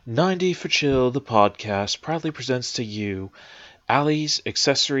90 for Chill, the podcast, proudly presents to you Ali's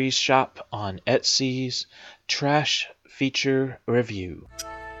Accessories Shop on Etsy's Trash Feature Review. I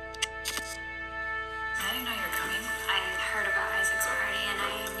didn't know you were coming. I heard about Isaac's party and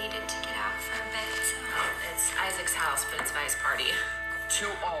I needed to get out for a bit, so... It's Isaac's house, but it's by his party. To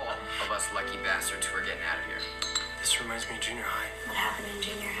all of us lucky bastards who are getting out of here. This reminds me of junior high. What happened in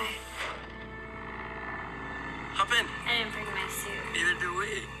junior high? Hop in. I didn't bring my suit. Neither do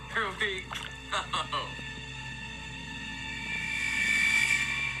we. You're weak. Oh.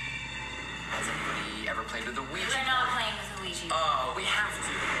 Has anybody ever played with a Ouija We're not playing with a Ouija. Oh, we have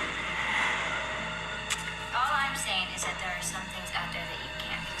to. All I'm saying is that there are some things out there that you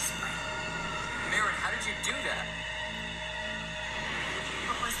can't explain. Maren, how did you do that?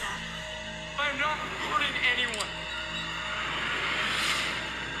 What was that? I'm not hurting anyone.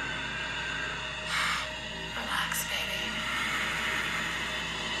 Relax, baby.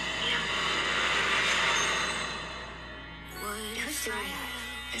 Who's doing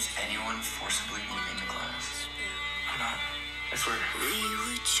that? Is anyone forcibly moving to class? I'm not. I swear. We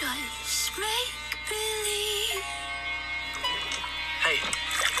would just make believe. Hey.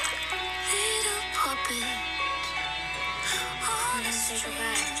 Little puppet on a string.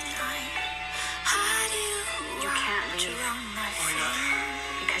 How do you can't leave. Why not?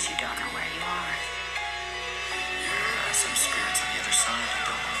 Because you don't know where you are. There are some spirits on the other side who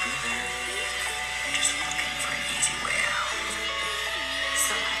don't want to be there. They're just looking for an easy way out.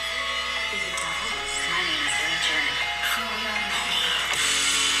 So what? Are you the devil? My name's Legion. Oh, we are many.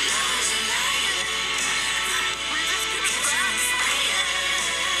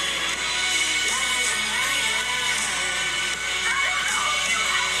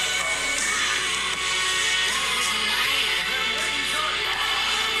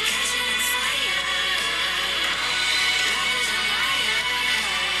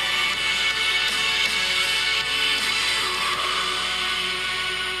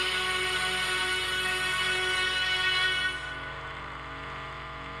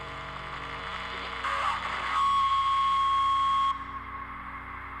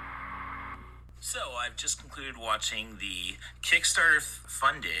 So, I've just concluded watching the Kickstarter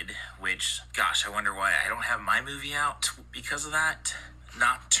funded, which, gosh, I wonder why I don't have my movie out because of that.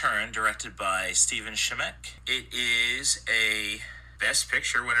 Nocturne, directed by Steven Shemek. It is a Best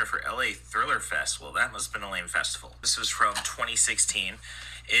Picture winner for LA Thriller Festival. That must have been a lame festival. This was from 2016.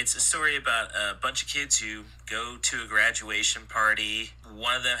 It's a story about a bunch of kids who go to a graduation party.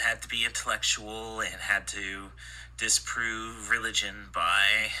 One of them had to be intellectual and had to disprove religion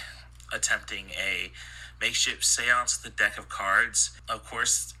by attempting a makeshift seance with a deck of cards. Of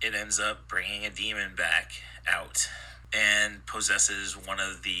course, it ends up bringing a demon back out and possesses one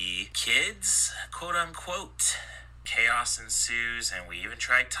of the kids, quote unquote. Chaos ensues, and we even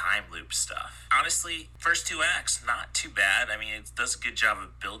tried time loop stuff. Honestly, first two acts, not too bad. I mean, it does a good job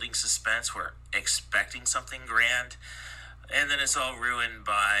of building suspense. We're expecting something grand, and then it's all ruined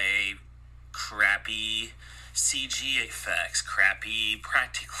by crappy CG effects, crappy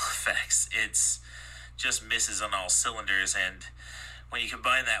practical effects. It's just misses on all cylinders, and when you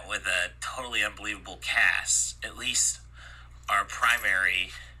combine that with a totally unbelievable cast, at least our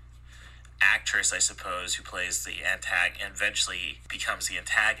primary actress, I suppose, who plays the and eventually becomes the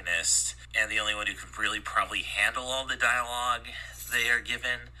antagonist, and the only one who could really probably handle all the dialogue they are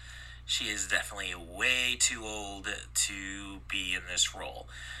given, she is definitely way too old to be in this role.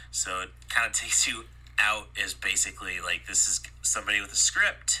 So it kind of takes you out as basically like this is somebody with a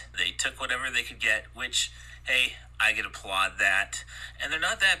script. They took whatever they could get, which, hey, I could applaud that. And they're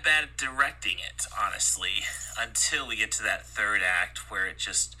not that bad at directing it, honestly, until we get to that third act where it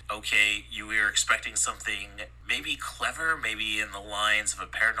just, okay, you were expecting something maybe clever, maybe in the lines of a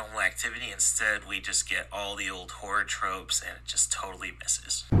Paranormal Activity. Instead, we just get all the old horror tropes, and it just totally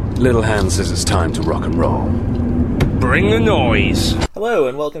misses. Little Hand says it's time to rock and roll. Bring the noise. Hello,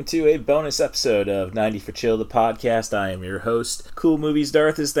 and welcome to a bonus episode of 90 for Chill, the podcast. I am your host. Cool Movies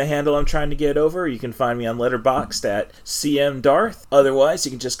Darth is the handle I'm trying to get over. You can find me on Letterboxd at CM Darth. Otherwise,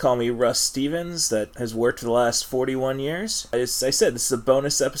 you can just call me Russ Stevens. That has worked for the last 41 years. As I said, this is a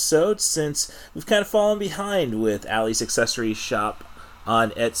bonus episode since we've kind of fallen behind with Ali's Accessories Shop on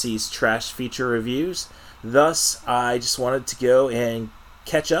Etsy's Trash Feature Reviews. Thus, I just wanted to go and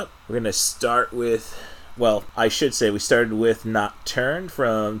catch up. We're going to start with... Well, I should say we started with Nocturne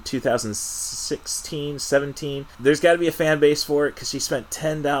from 2016-17. There's got to be a fan base for it because she spent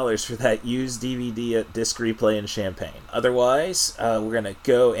 $10 for that used DVD at Disc Replay in Champaign. Otherwise, we're going to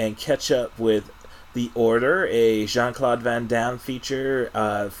go and catch up with The Order, a Jean-Claude Van Damme feature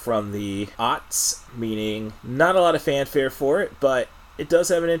from the aughts, meaning not a lot of fanfare for it, but it does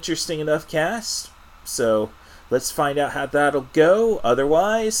have an interesting enough cast, so let's find out how that'll go.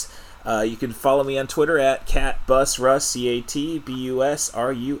 Otherwise, you can follow me on Twitter at CatBusRuss,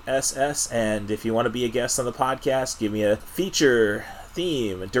 CatBusRuss, and if you want to be a guest on the podcast, give me a feature,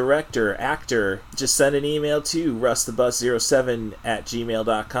 theme, director, actor, just send an email to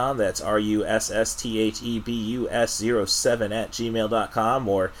rustthebus07@gmail.com. That's RUSSTHEBUS07@gmail.com,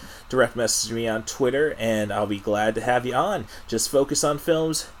 or direct message me on Twitter, and I'll be glad to have you on. Just focus on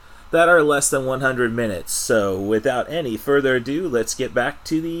films that are less than 100 minutes. So without any further ado, let's get back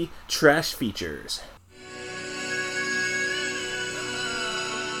to the trash features.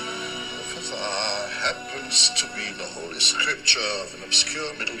 Happens to be the Holy Scripture of an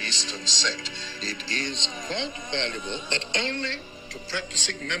obscure Middle Eastern sect. It is quite valuable, but only to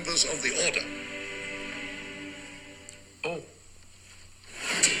practicing members of the order. Oh.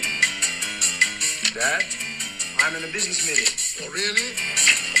 Dad, I'm in a business meeting. Oh, really?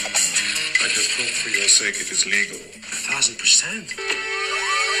 I just hope for your sake it is legal. 1,000%.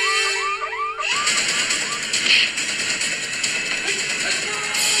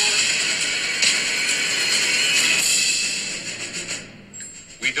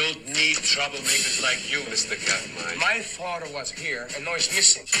 We don't need troublemakers like you, Mr. Catmine. My father was here and now he's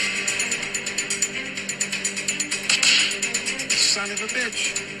missing. Son of a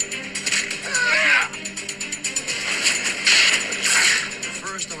bitch.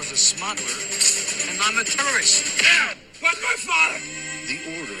 First I was a smuggler, and I'm a terrorist. Where's my father? The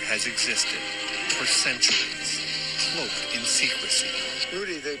order has existed for centuries, cloaked in secrecy.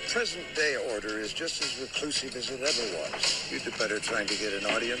 Rudy, the present-day order is just as reclusive as it ever was. You'd do better trying to get an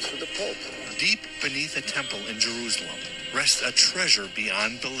audience with the Pope. Deep beneath a temple in Jerusalem rests a treasure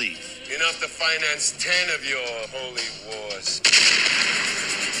beyond belief. Enough to finance 10 of your holy wars.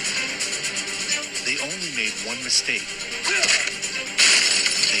 They only made one mistake.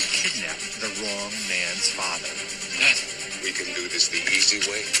 They kidnapped the wrong man's father. We can do this the easy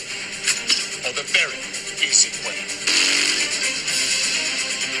way, or the very easy way.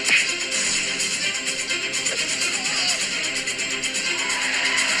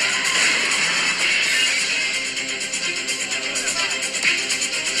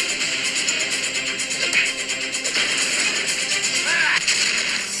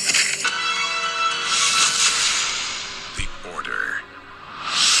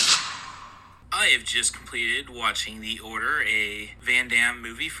 Just completed watching The Order, a Van Damme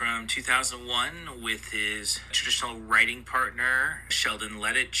movie from 2001 with his traditional writing partner Sheldon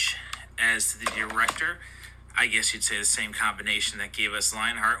Lettich as the director. I guess you'd say the same combination that gave us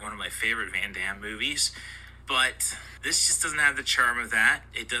Lionheart, one of my favorite Van Damme movies. But this just doesn't have the charm of that.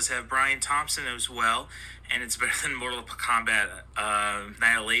 It does have Brian Thompson as well, and it's better than Mortal Kombat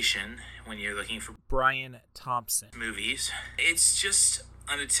Annihilation when you're looking for Brian Thompson movies. It's just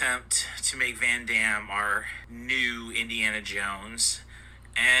an attempt to make Van Damme our new Indiana Jones,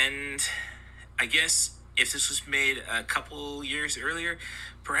 and I guess if this was made a couple years earlier,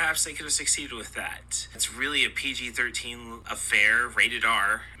 perhaps they could have succeeded with that. It's really a PG-13 affair, rated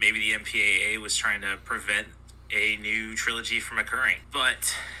R. Maybe the MPAA was trying to prevent a new trilogy from occurring,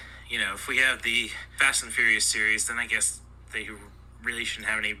 but you know, if we have the Fast and Furious series, then I guess they really shouldn't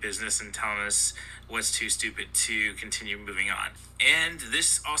have any business in telling us what's too stupid to continue moving on. And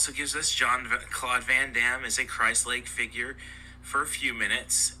this also gives us Jean-Claude Van Damme as a Christ-like figure for a few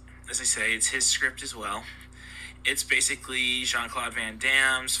minutes. As I say, it's his script as well. It's basically Jean-Claude Van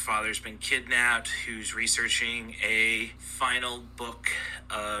Damme's father's been kidnapped, who's researching a final book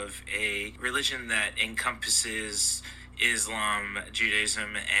of a religion that encompasses Islam,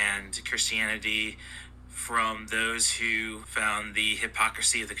 Judaism, and Christianity, from those who found the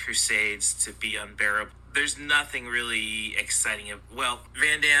hypocrisy of the Crusades to be unbearable. There's nothing really exciting. Well,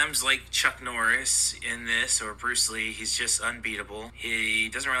 Van Damme's like Chuck Norris in this, or Bruce Lee. He's just unbeatable. He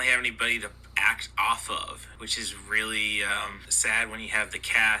doesn't really have anybody to act off of, which is really sad when you have the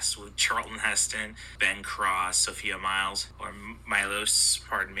cast with Charlton Heston, Ben Cross, Sophia Miles, or Milos,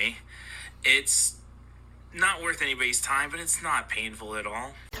 pardon me. It's not worth anybody's time, but it's not painful at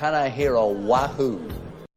all. Can I hear a wahoo?